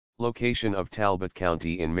Location of Talbot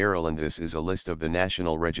County in Maryland. This is a list of the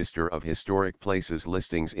National Register of Historic Places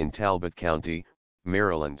listings in Talbot County,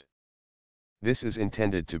 Maryland. This is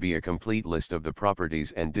intended to be a complete list of the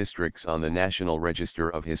properties and districts on the National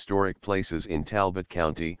Register of Historic Places in Talbot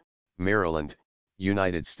County, Maryland,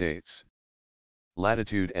 United States.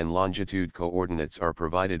 Latitude and longitude coordinates are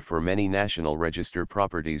provided for many National Register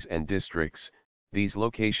properties and districts. These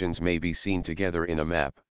locations may be seen together in a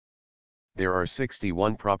map. There are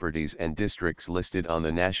 61 properties and districts listed on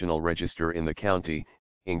the National Register in the county,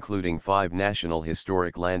 including 5 National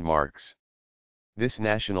Historic Landmarks. This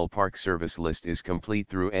National Park Service list is complete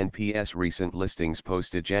through NPS recent listings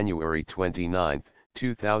posted January 29,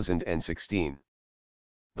 2016.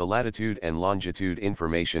 The latitude and longitude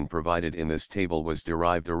information provided in this table was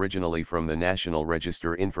derived originally from the National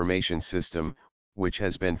Register Information System, which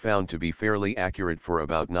has been found to be fairly accurate for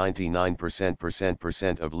about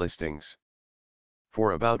 99% of listings.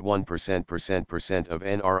 For about 1% of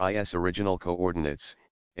NRIS original coordinates,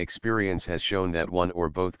 experience has shown that one or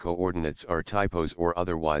both coordinates are typos or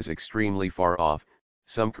otherwise extremely far off.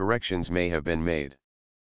 Some corrections may have been made.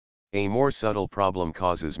 A more subtle problem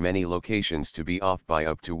causes many locations to be off by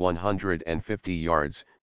up to 150 yards,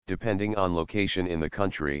 depending on location in the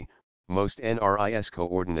country. Most NRIS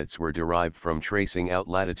coordinates were derived from tracing out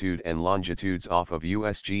latitude and longitudes off of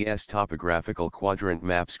USGS topographical quadrant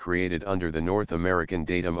maps created under the North American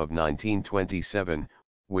datum of 1927,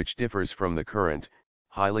 which differs from the current,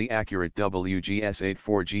 highly accurate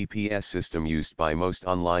WGS-84 GPS system used by most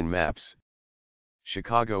online maps.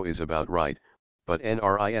 Chicago is about right, but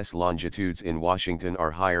NRIS longitudes in Washington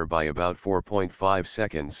are higher by about 4.5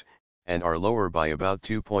 seconds, and are lower by about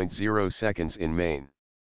 2.0 seconds in Maine.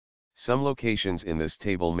 Some locations in this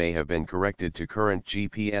table may have been corrected to current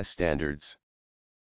GPS standards.